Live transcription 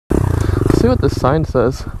what the sign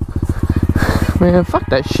says. Man, fuck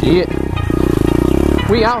that shit.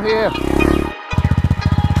 We out here.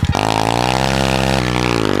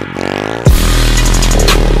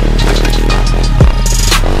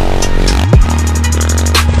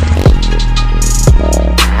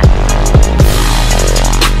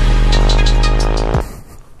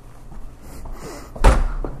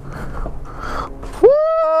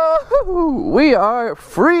 We are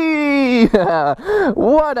free!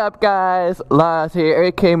 What up, guys? Lars here,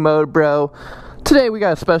 AK Mode Bro. Today we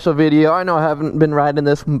got a special video. I know I haven't been riding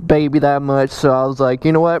this baby that much, so I was like,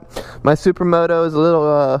 you know what? My Supermoto is a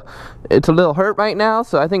little hurt right now,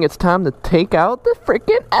 so I think it's time to take out the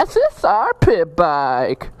freaking SSR pit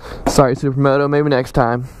bike. Sorry, Supermoto, maybe next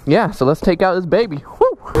time. Yeah, so let's take out this baby.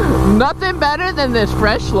 Woo! Nothing better than this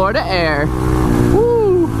fresh Florida air.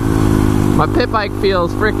 Woo! My pit bike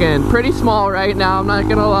feels freaking pretty small right now, I'm not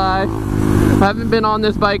gonna lie. I haven't been on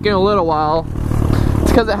this bike in a little while.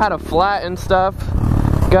 It's because it had a flat and stuff,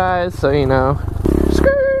 guys, so you know.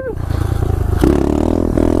 Skirt.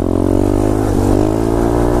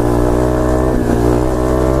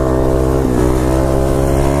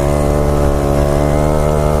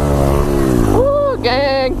 Woo,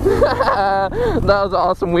 gang! That was an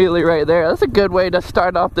awesome wheelie right there. That's a good way to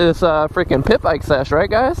start off this freaking pit bike sesh, right,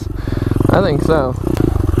 guys? I think so.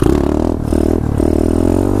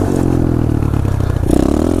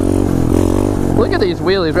 Look at these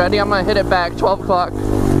wheelies. Ready? I'm gonna hit it back. 12 o'clock.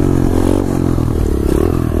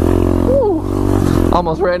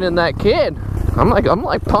 Almost ran in that kid. I'm like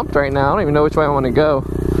pumped right now. I don't even know which way I want to go.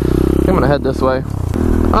 I'm gonna head this way.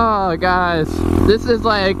 Oh, guys, this is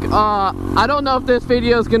like I don't know if this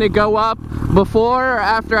video is gonna go up before or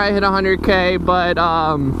after I hit 100K, but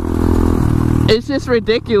it's just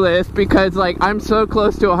ridiculous because like I'm so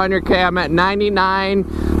close to 100K. I'm at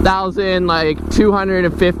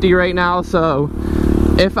 99,250 right now, so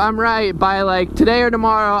if I'm right, by like today or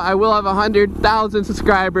tomorrow I will have 100,000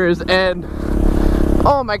 subscribers. And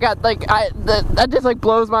oh my god, like that just like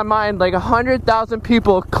blows my mind. Like 100,000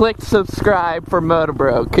 people clicked subscribe for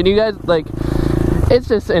MotoBro. Can you guys, like, it's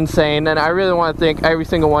just insane, and I really want to thank every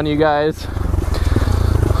single one of you guys.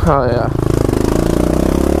 Oh yeah.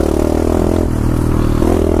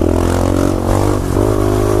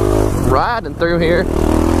 Riding through here.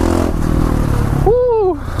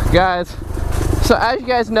 Woo, guys. So as you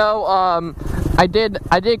guys know, I did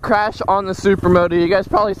crash on the Supermoto. You guys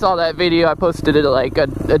probably saw that video. I posted it like a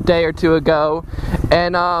day or two ago,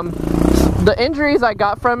 and the injuries I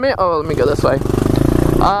got from it. Oh, let me go this way.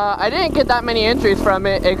 I didn't get that many injuries from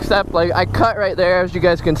it, except like I cut right there, as you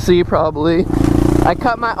guys can see probably. I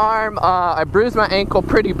cut my arm. I bruised my ankle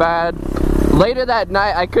pretty bad. Later that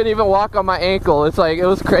night, I couldn't even walk on my ankle. It's like, it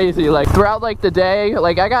was crazy. Like throughout like the day,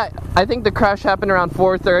 like I think the crash happened around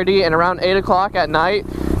 4:30, and around 8 o'clock at night,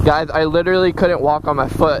 guys, I literally couldn't walk on my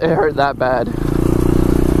foot. It hurt that bad.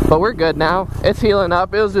 But we're good now. It's healing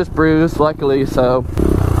up. It was just bruised, luckily, so.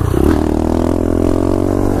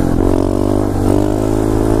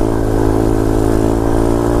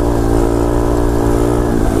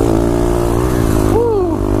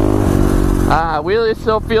 Wheelies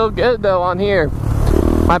still feel good though on here.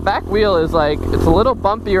 My back wheel is like, it's a little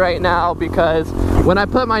bumpy right now because when I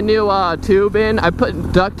put my new tube in, I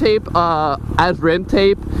put duct tape as rim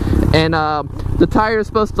tape, and the tire is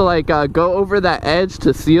supposed to like go over that edge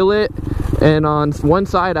to seal it, and on one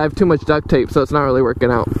side I have too much duct tape, so it's not really working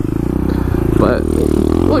out. But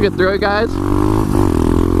we'll get through it, guys.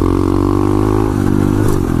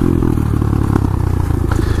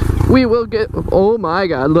 We will get, oh my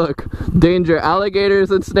god, look. Danger,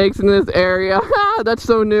 alligators and snakes in this area. That's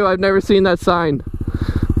so new, I've never seen that sign.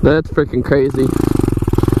 That's freaking crazy.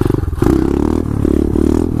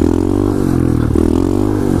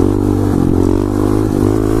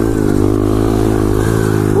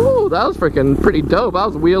 Ooh, that was freaking pretty dope. I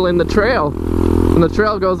was wheeling the trail, and the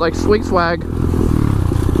trail goes like swig swag.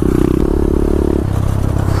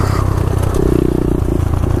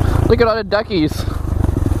 Look at all the duckies.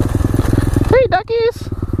 Hey, duckies!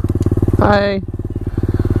 Hi.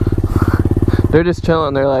 They're just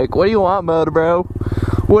chilling. They're like, what do you want, MotoBro?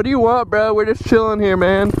 What do you want, bro? We're just chilling here,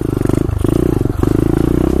 man.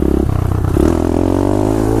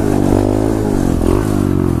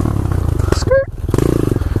 Skirt.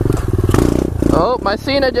 Oh, my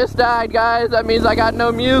Cena just died, guys. That means I got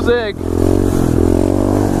no music.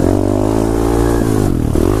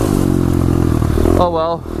 Oh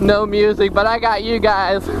well, no music, but I got you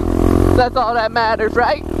guys. That's all that matters,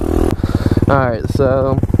 right? Alright,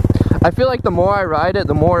 so I feel like the more I ride it,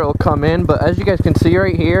 the more it'll come in, but as you guys can see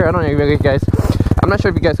right here, I don't know if you guys, I'm not sure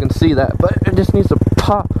if you guys can see that, but it just needs to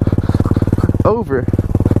pop. over.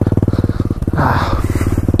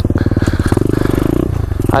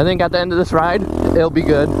 I think at the end of this ride, it'll be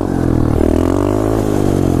good.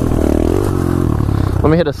 Let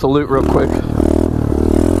me hit a salute real quick.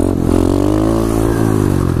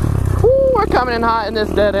 Woo, we're coming in hot in this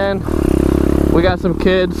dead end. We got some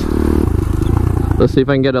kids. Let's see if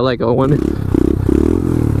I can get a one.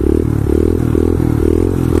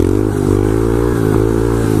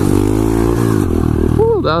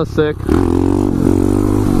 Woo, that was sick.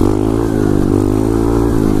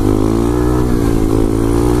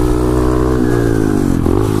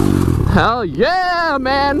 Hell yeah,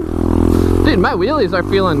 man! Dude, my wheelies are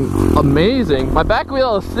feeling amazing. My back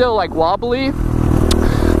wheel is still like wobbly,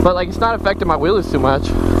 but like it's not affecting my wheelies too much,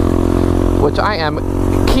 which I am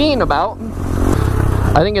keen about.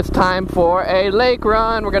 I think it's time for a lake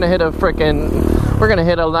run. We're gonna hit a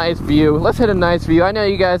nice view. Let's hit a nice view. I know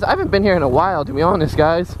you guys, I haven't been here in a while, to be honest,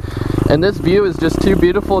 guys. And this view is just too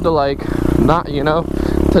beautiful to like, not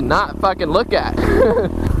fucking look at.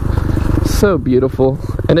 So beautiful.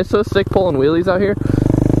 And it's so sick pulling wheelies out here.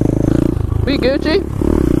 We Gucci?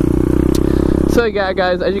 So yeah,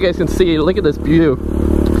 guys, as you guys can see, look at this view.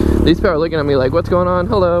 These people are looking at me like, what's going on?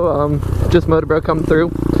 Hello, just Motor Bro coming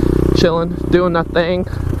through, chilling, doing nothing.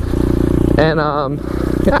 And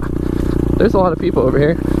yeah, there's a lot of people over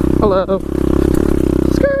here. Hello.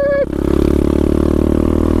 Skirt.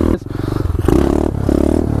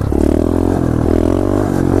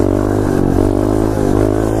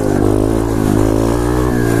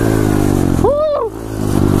 Woo!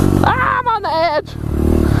 Ah, I'm on the edge.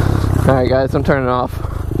 All right, guys, I'm turning off.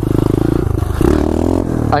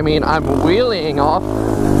 I mean, I'm wheeling off.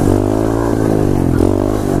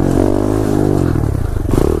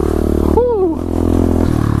 Whew.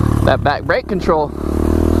 That back brake control,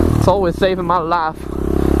 it's always saving my life.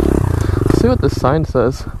 Let's see what the sign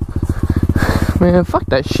says. Man, fuck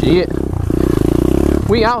that shit.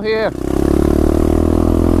 We out here.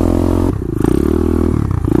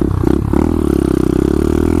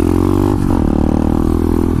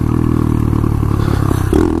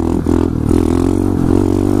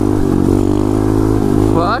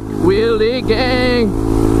 Wheelie gang.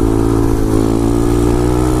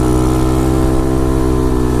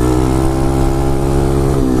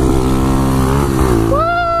 Woo!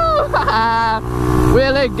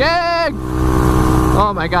 Wheelie gang.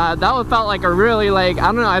 Oh my god, that one felt like a really I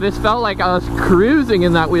don't know, I just felt like I was cruising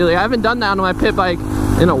in that wheelie. I haven't done that on my pit bike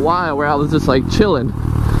in a while, where I was just like chilling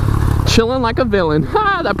like a villain.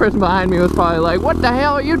 That person behind me was probably like, what the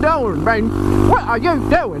hell are you doing, man? What are you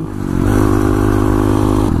doing?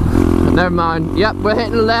 Never mind. Yep, we're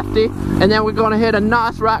hitting lefty, and then we're gonna hit a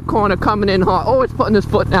nice right corner coming in hard. Always putting his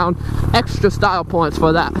foot down. Extra style points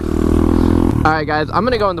for that. Alright guys, I'm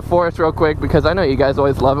gonna go in the forest real quick because I know you guys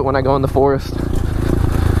always love it when I go in the forest.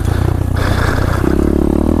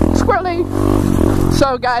 Squirrely!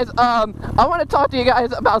 So guys, I want to talk to you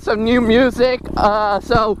guys about some new music.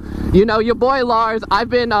 So, you know, your boy Lars, I've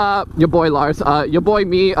been, your boy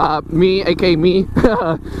me, aka me.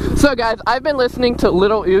 So guys, I've been listening to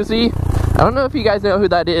Lil Uzi. I don't know if you guys know who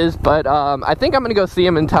that is, but I think I'm gonna go see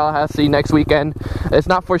him in Tallahassee next weekend. It's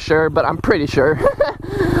not for sure, but I'm pretty sure.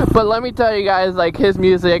 But let me tell you guys, like, his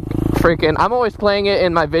music, freaking, I'm always playing it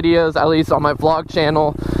in my videos, at least on my vlog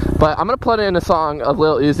channel. But I'm gonna put in a song of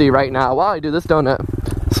Lil Uzi right now while I do this donut.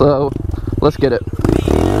 So, let's get it.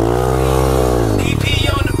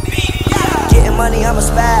 Getting money, I'm a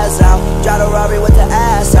spaz out. Drive a Rari with the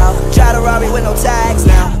ass out. Drive a Rari with no tags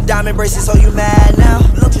now. Diamond braces, so you mad now.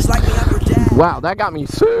 Look just like me, I'm your dad. Wow, that got me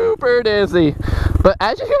super dizzy. But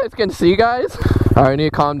as you guys can see, guys, I need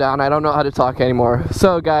to calm down. I don't know how to talk anymore.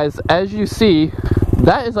 So, guys, as you see,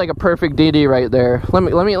 that is like a perfect DD right there. Let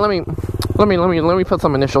me put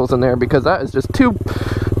some initials in there because that is just too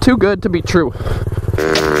good to be true.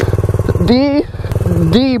 D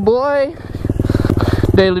boy,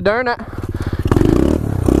 Daily Donut.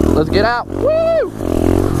 Let's get out. Woo!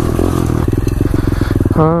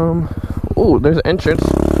 Oh, there's an entrance.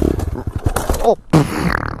 Oh,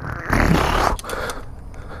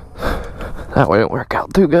 that way didn't work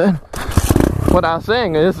out too good. What I was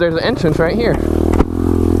saying is there's an entrance right here.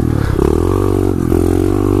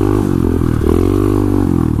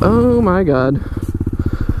 Oh my god.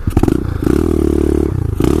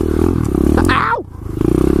 Ow!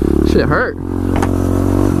 Shit hurt.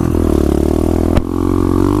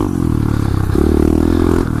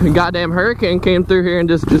 A goddamn hurricane came through here and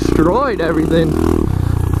just destroyed everything.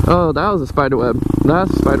 Oh, that was a spider web. That's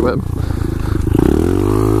a spider web.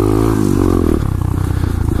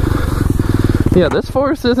 Yeah, this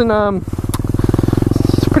forest isn't,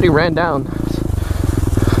 it's pretty ran down.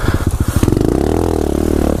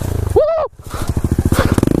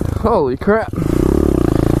 Holy crap.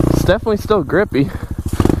 It's definitely still grippy.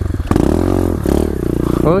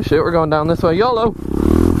 Oh shit, we're going down this way. YOLO!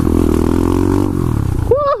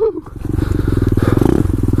 Woo!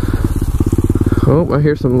 Oh, I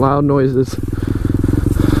hear some loud noises.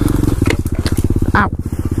 Ow!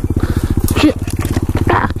 Shit!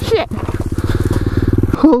 Ah, shit!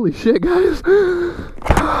 Holy shit, guys!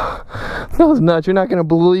 That was nuts. You're not gonna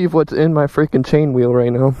believe what's in my freaking chain wheel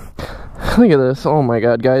right now. Look at this. Oh my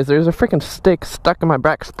god, guys. There's a freaking stick stuck in my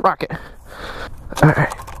back sprocket.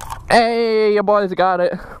 Alright. Hey, you boys got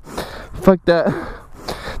it. Fuck that.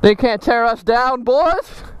 They can't tear us down,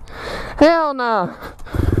 boys. Hell no.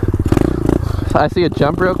 I see a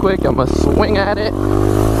jump real quick. I'm gonna swing at it.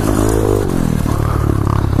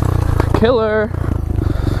 Killer.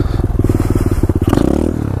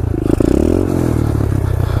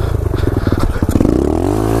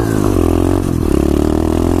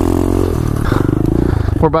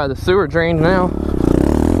 We're by the sewer drain now.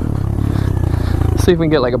 Let's see if we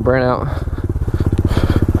can get like a burnout.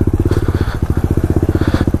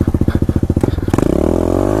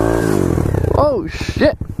 Oh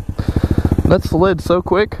shit! That slid so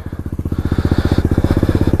quick.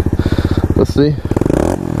 Let's see.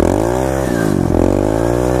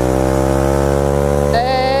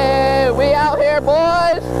 Hey, we out here,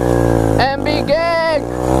 boys! MB gang!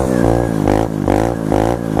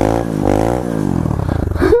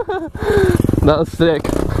 That was sick.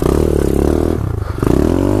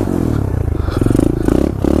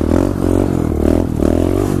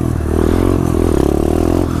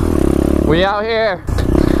 We out here.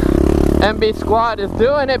 MB squad is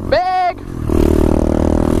doing it big.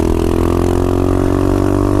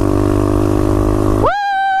 Woo!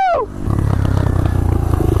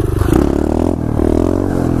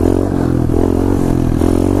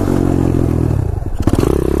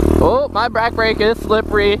 Oh, my back brake is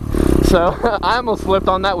slippery. So I almost slipped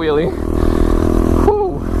on that wheelie.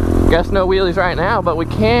 Whew. Guess no wheelies right now, but we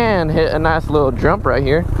can hit a nice little jump right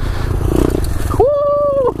here.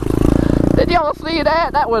 Woo! Did y'all see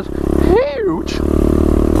that? That was huge.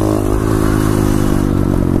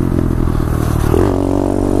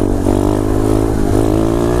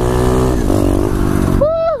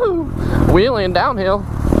 Woo! Wheeling downhill.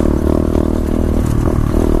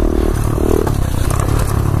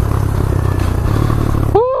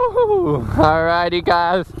 Alrighty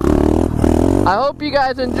guys, I hope you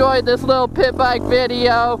guys enjoyed this little pit bike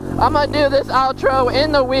video. I'm gonna do this outro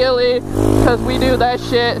in the wheelie because we do that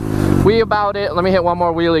shit. We about it. Let me hit one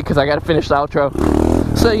more wheelie because I gotta finish the outro.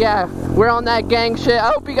 So yeah, we're on that gang shit.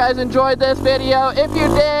 I hope you guys enjoyed this video. If you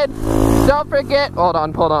did, don't forget, hold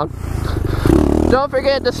on. Don't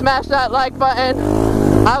forget to smash that like button.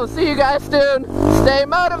 I will see you guys soon. Stay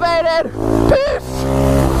motivated. Peace.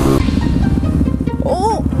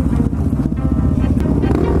 Oh.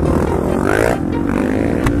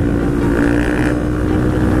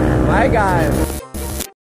 Bye guys.